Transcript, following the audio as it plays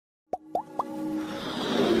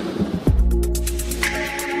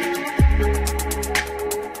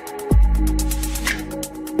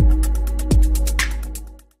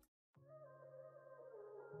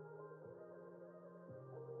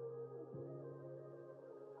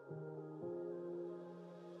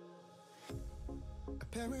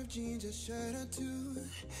pair of jeans, a shirt or two.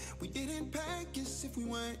 We didn't pack as if we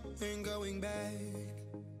weren't going back.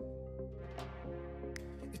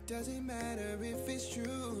 It doesn't matter if it's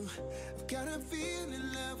true. I've got a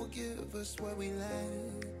feeling love will give us what we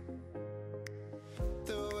lack.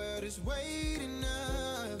 The world is waiting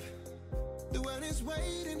up. The world is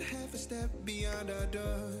waiting half a step beyond our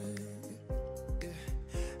door. Yeah.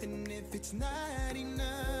 And if it's not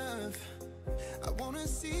enough, I wanna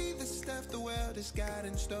see the stuff the world has got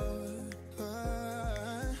in store.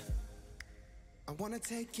 I wanna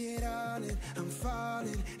take it all in, I'm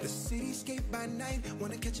falling. The cityscape by night,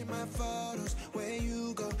 wanna catch in my photos. Where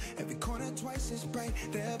you go, every corner twice as bright.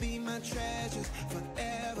 They'll be my treasures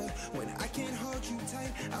forever. When I can't hold you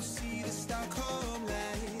tight, I'll see the Stockholm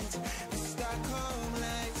lights. The Stockholm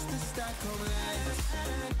lights, the Stockholm lights.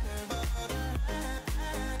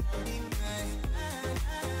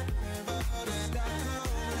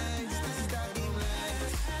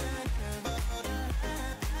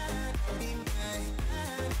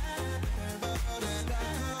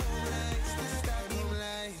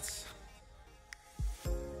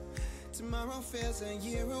 Tomorrow feels a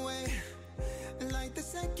year away, like the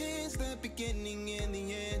seconds, the beginning and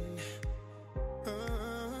the end.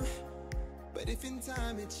 But if in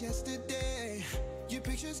time it's yesterday, your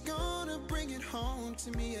picture's gonna bring it home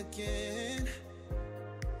to me again.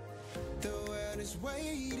 The world is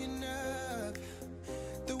waiting up.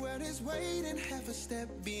 The world is waiting half a step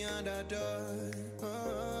beyond our door.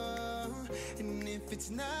 And if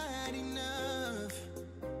it's not enough,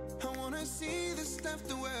 I wanna see the stuff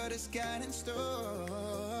the world has got in store.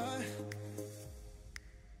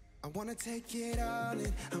 I wanna take it all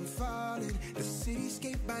in, I'm falling. The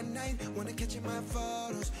cityscape by night, wanna catch in my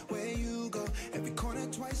photos. Where you go, every corner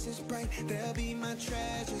twice as bright. They'll be my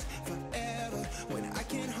treasures forever. When I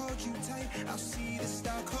can't hold you tight, I'll see the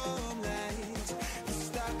Stockholm lights. The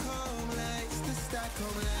Stockholm lights, the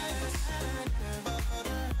Stockholm lights.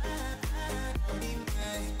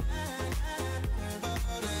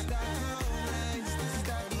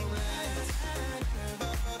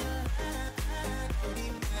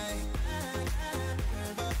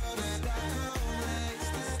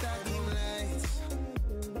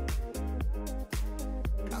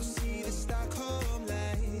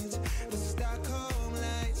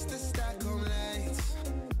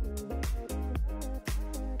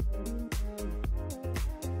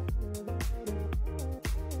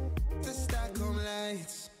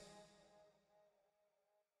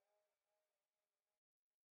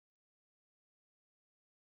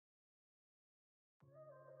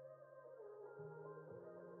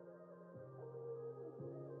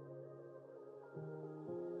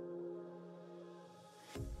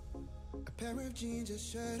 A pair of jeans, a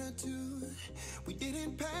shirt or two. We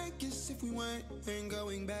didn't pack as if we weren't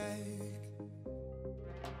going back.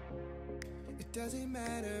 It doesn't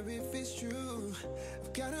matter if it's true.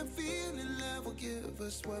 I've got a feeling love will give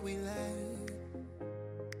us what we lack.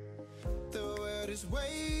 The world is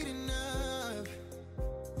waiting up.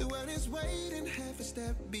 The world is waiting half a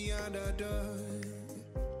step beyond our door.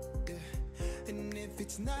 Yeah. And if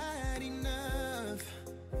it's not enough,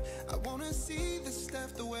 I wanna see the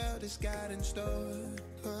stuff the world has got in store.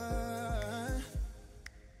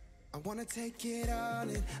 I wanna take it all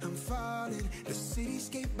in, I'm falling. The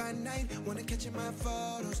cityscape by night, wanna catch in my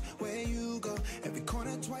photos. Where you go, every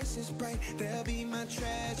corner twice as bright. They'll be my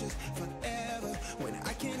treasures forever. When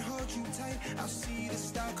I can't hold you tight, I'll see the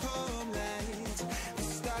Stockholm lights. The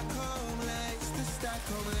Stockholm lights, the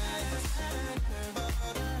Stockholm lights.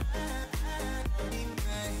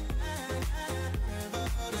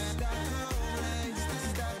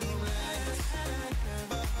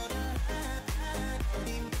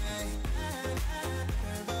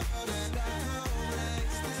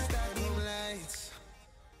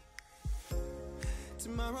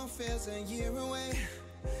 Tomorrow feels a year away,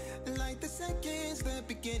 like the seconds, the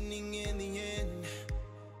beginning and the end.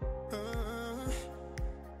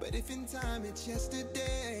 But if in time it's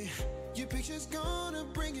yesterday, your picture's gonna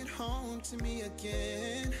bring it home to me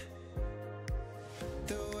again.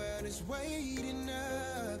 The world is waiting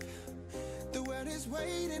up. The world is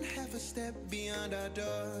waiting half a step beyond our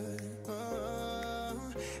door.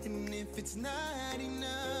 And if it's not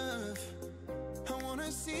enough, I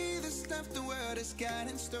wanna see the stuff the world has got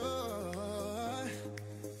in store.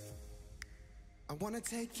 I wanna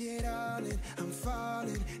take it all in, I'm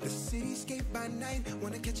falling. The cityscape by night,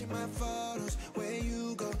 wanna catch in my photos. Where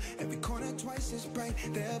you go, every corner twice as bright.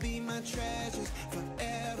 They'll be my treasures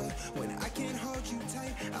forever. When I can't hold you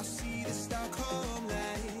tight, I'll see the Stockholm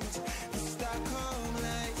lights. The Stockholm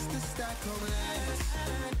lights, the Stockholm lights.